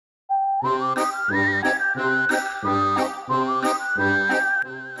Hey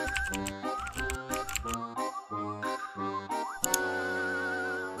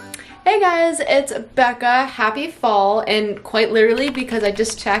guys, it's Becca. Happy fall, and quite literally because I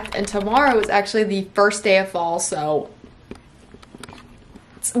just checked and tomorrow is actually the first day of fall, so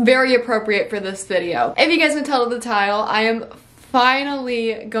it's very appropriate for this video. If you guys can tell the title, I am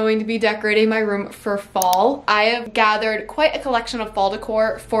finally going to be decorating my room for fall. I have gathered quite a collection of fall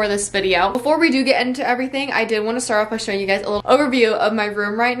decor for this video. Before we do get into everything, I did want to start off by showing you guys a little overview of my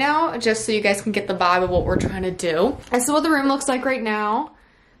room right now, just so you guys can get the vibe of what we're trying to do. And so what the room looks like right now.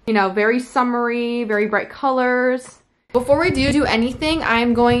 You know, very summery, very bright colors. Before we do anything,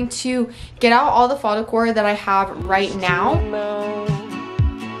 I'm going to get out all the fall decor that I have right now.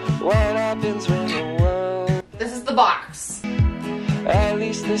 This is the box. At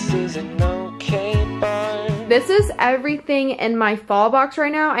least this is an okay bar. This is everything in my fall box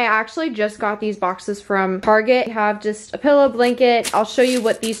right now. I actually just got these boxes from Target. I have just a pillow, blanket. I'll show you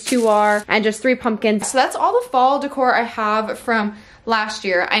what these two are, and just 3 pumpkins. So that's all the fall decor I have from last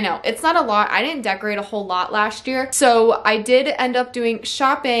year. I know it's not a lot. I didn't decorate a whole lot last year, so I did end up doing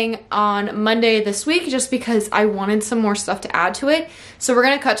shopping on Monday this week just because I wanted some more stuff to add to it. So we're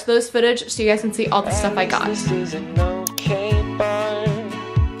gonna cut to those footage so you guys can see all the stuff I got.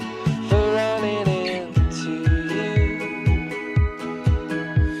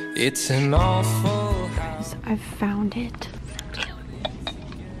 It's an awful house. I've found it.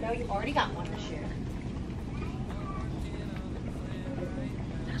 No, you've already got one this year.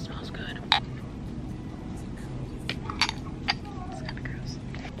 That smells good. It's kind of gross.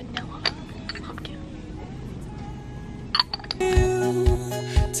 Vanilla pumpkin.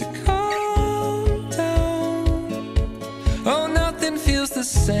 To calm down. Oh, nothing feels the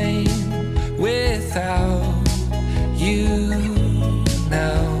same without you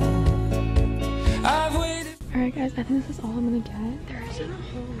now. Alright guys, I think this is all I'm gonna get. There isn't a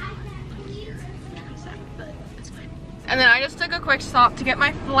whole lot here, but it's fine. And then I just took a quick stop to get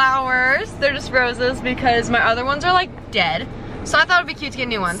my flowers. They're just roses because my other ones are like dead. So I thought it'd be cute to get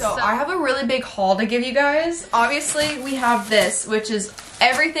new ones. So I have a really big haul to give you guys. Obviously we have this, which is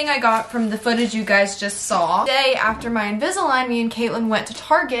everything I got from the footage you guys just saw. Today after my Invisalign, me and Caitlin went to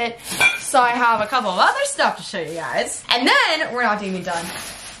Target. So I have a couple of other stuff to show you guys. And then we're not even done.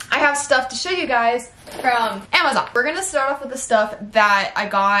 I have stuff to show you guys from Amazon. We're gonna start off with the stuff that I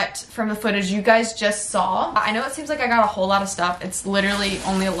got from the footage you guys just saw. I know it seems like I got a whole lot of stuff. It's literally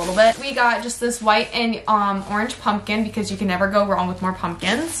only a little bit. We got just this white and orange pumpkin because you can never go wrong with more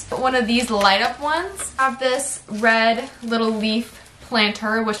pumpkins. One of these light up ones. I have this red little leaf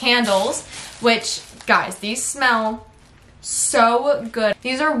planter with candles, which guys, these smell so good.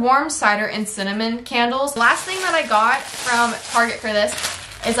 These are warm cider and cinnamon candles. Last thing that I got from Target for this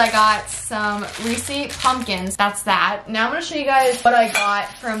is I got some Reese pumpkins. That's that. Now I'm gonna show you guys what I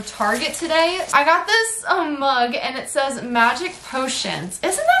got from Target today. I got this mug and it says Magic Potions.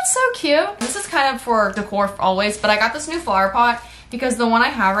 Isn't that so cute? This is kind of for decor for always, but I got this new flower pot because the one I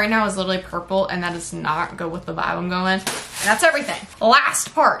have right now is literally purple and that does not go with the vibe I'm going. And that's everything.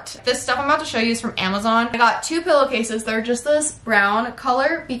 Last part. This stuff I'm about to show you is from Amazon. I got 2 pillowcases. They're just this brown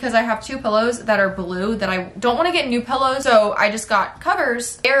color because I have 2 pillows that are blue that I don't want to get new pillows. So I just got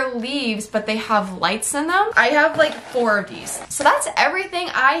covers. They're leaves, but they have lights in them. I have like 4 of these. So that's everything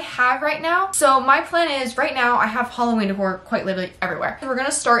I have right now. So my plan is right now I have Halloween decor quite literally everywhere. We're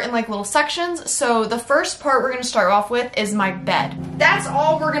gonna start in like little sections. So the first part we're gonna start off with is my bed. That's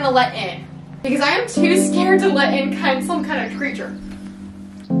all we're gonna let in because I am too scared to let in some kind of creature.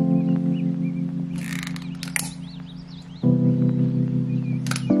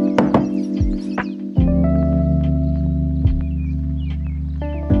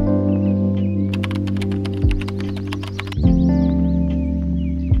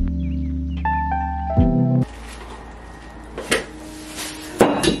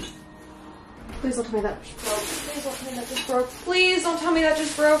 Please don't tell me that just broke. Please don't tell me that just broke. Please don't tell me that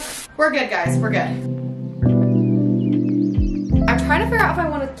just broke. We're good, guys. We're good. I'm trying to figure out if I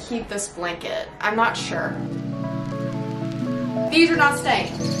want to keep this blanket. I'm not sure. These are not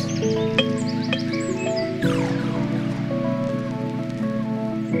staying.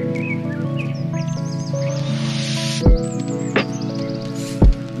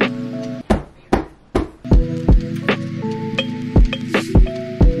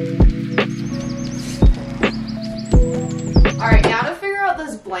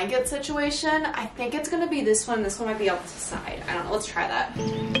 Blanket situation. I think it's gonna be this one. This one might be off the side. I don't know. Let's try that.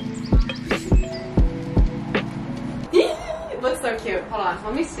 It looks so cute. Hold on.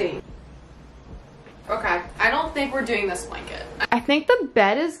 Let me see. Okay, I don't think we're doing this blanket. I think the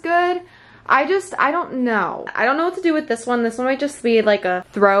bed is good. I don't know. I don't know what to do with this one. This one might just be like a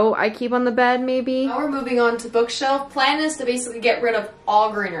throw I keep on the bed maybe. Now we're moving on to bookshelf. Plan is to basically get rid of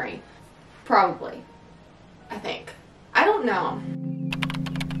all greenery. Probably. I think. I don't know.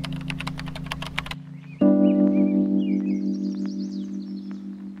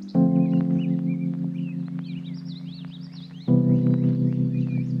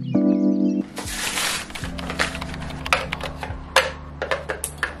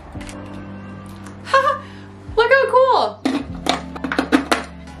 Look how cool!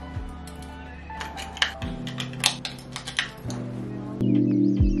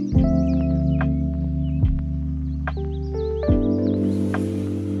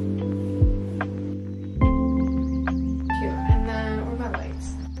 Cute. And then, where are my lights?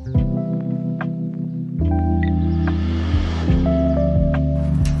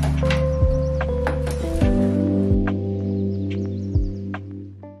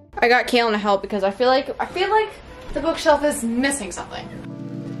 I got Kaylin to help because I feel like the bookshelf is missing something.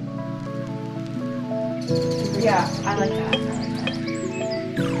 Yeah, I like that.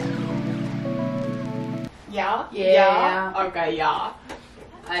 Yeah? Yeah. Okay, yeah.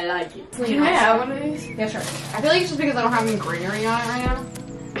 I like it. Can I have one of these? Yeah, sure. I feel like it's just because I don't have any greenery on it right now.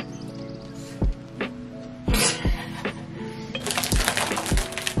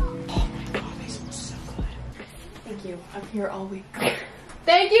 Oh my god, they smell so good. Thank you. I'm here all week.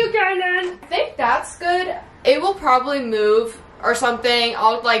 Thank you, Kaylin. I think that's good. It will probably move or something.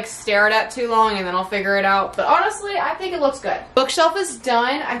 I'll like stare at it too long and then I'll figure it out. But honestly, I think it looks good. Bookshelf is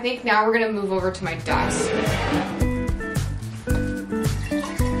done. I think now we're gonna move over to my desk.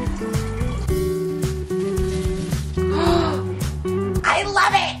 I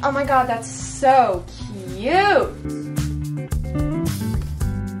love it! Oh my god, that's so cute.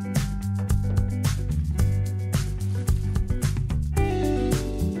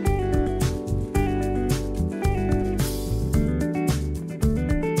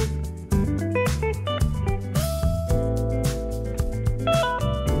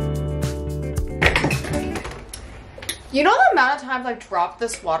 You know the amount of times I've dropped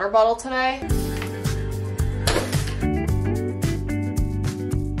this water bottle today?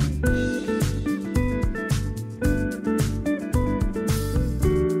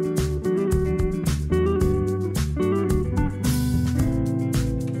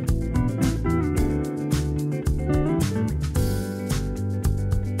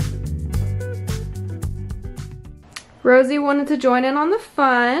 Rosie wanted to join in on the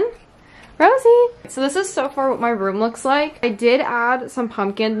fun. Rosie! So this is so far what my room looks like. I did add some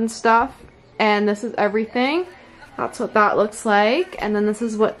pumpkins and stuff, and this is everything. That's what that looks like, and then this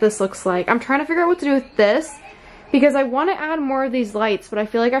is what this looks like. I'm trying to figure out what to do with this, because I want to add more of these lights, but I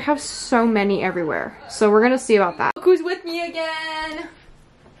feel like I have so many everywhere. So we're gonna see about that. Look who's with me again!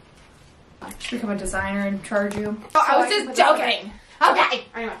 I should become a designer and charge you. Oh, I was just joking! Okay!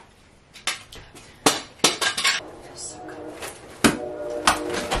 Anyway.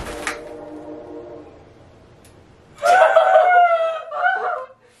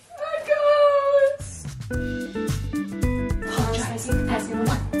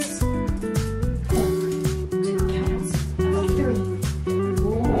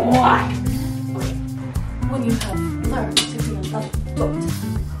 When you have learned to be a love boat.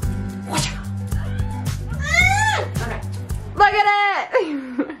 Okay. Look at it!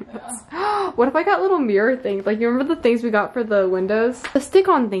 What if I got little mirror things? Like, you remember the things we got for the windows? The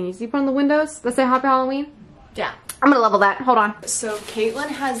stick-on thingies you put on the windows that say Happy Halloween? Yeah. I'm gonna level that. Hold on. So Caitlin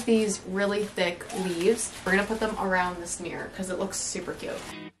has these really thick leaves. We're gonna put them around this mirror because it looks super cute.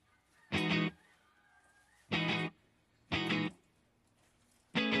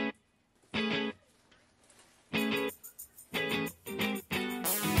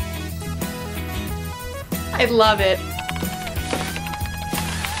 I love it.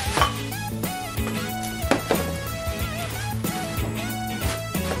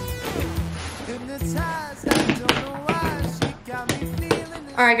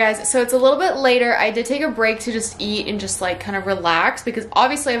 Alright guys, so it's a little bit later. I did take a break to just eat and just like kind of relax because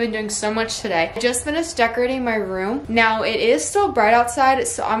obviously I've been doing so much today. I just finished decorating my room. Now it is still bright outside,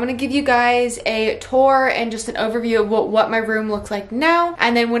 so I'm gonna give you guys a tour and just an overview of what my room looks like now.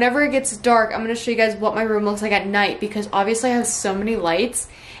 And then whenever it gets dark, I'm gonna show you guys what my room looks like at night because obviously I have so many lights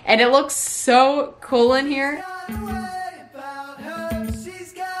and it looks so cool in here.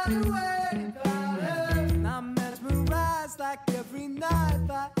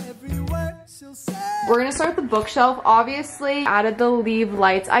 We're gonna start with the bookshelf. Obviously, added the leaf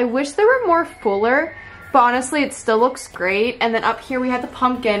lights. I wish they were more fuller, but honestly it still looks great. And then up here we have the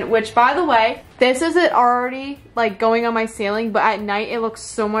pumpkin, which by the way, this is it already like going on my ceiling, but at night it looks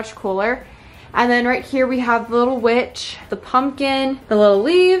so much cooler. And then right here we have the little witch, the pumpkin, the little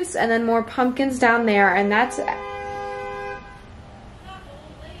leaves, and then more pumpkins down there, and that's it.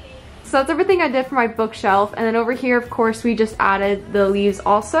 So that's everything I did for my bookshelf. And then over here, of course, we just added the leaves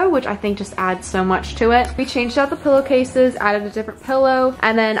also, which I think just adds so much to it. We changed out the pillowcases, added a different pillow,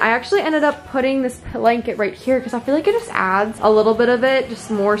 and then I actually ended up putting this blanket right here because I feel like it just adds a little bit of it, just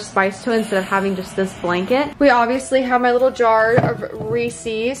more spice to it instead of having just this blanket. We obviously have my little jar of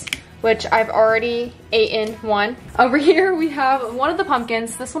Reese's, which I've already eaten one. Over here we have one of the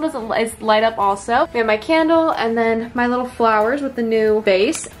pumpkins. This one is light up also. We have my candle and then my little flowers with the new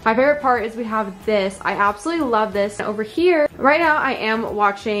vase. My favorite part is we have this. I absolutely love this. Over here, right now I am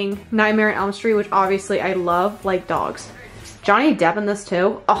watching Nightmare on Elm Street, which obviously I love like dogs. Johnny Depp in this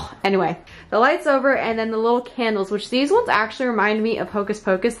too. Oh, anyway. The lights over and then the little candles, which these ones actually remind me of Hocus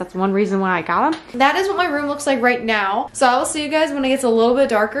Pocus. That's one reason why I got them. That is what my room looks like right now. So I will see you guys when it gets a little bit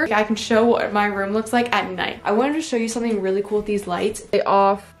darker. I can show what my room looks like at night. I wanted to show you something really cool with these lights. They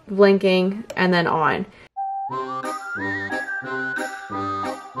off, blinking, and then on.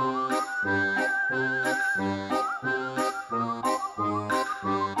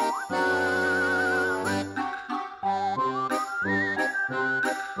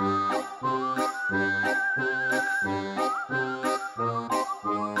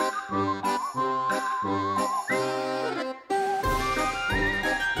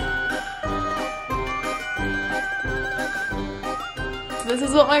 This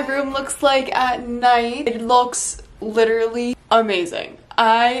is what my room looks like at night. It looks literally amazing.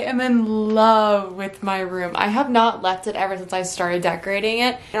 I am in love with my room. I have not left it ever since I started decorating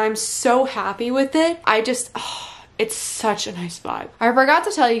it, and I'm so happy with it. It's such a nice vibe. I forgot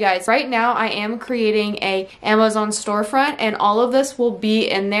to tell you guys, right now I am creating a Amazon storefront and all of this will be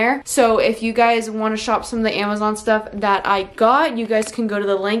in there. So if you guys want to shop some of the Amazon stuff that I got, you guys can go to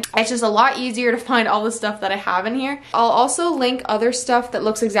the link. It's just a lot easier to find all the stuff that I have in here. I'll also link other stuff that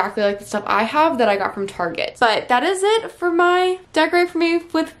looks exactly like the stuff I have that I got from Target. But that is it for my decorate for me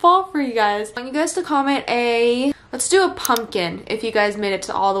with fall for you guys. I want you guys to comment let's do a pumpkin if you guys made it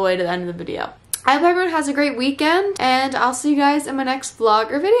to all the way to the end of the video. I hope everyone has a great weekend, and I'll see you guys in my next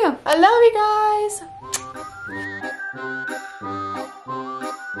vlog or video. I love you guys!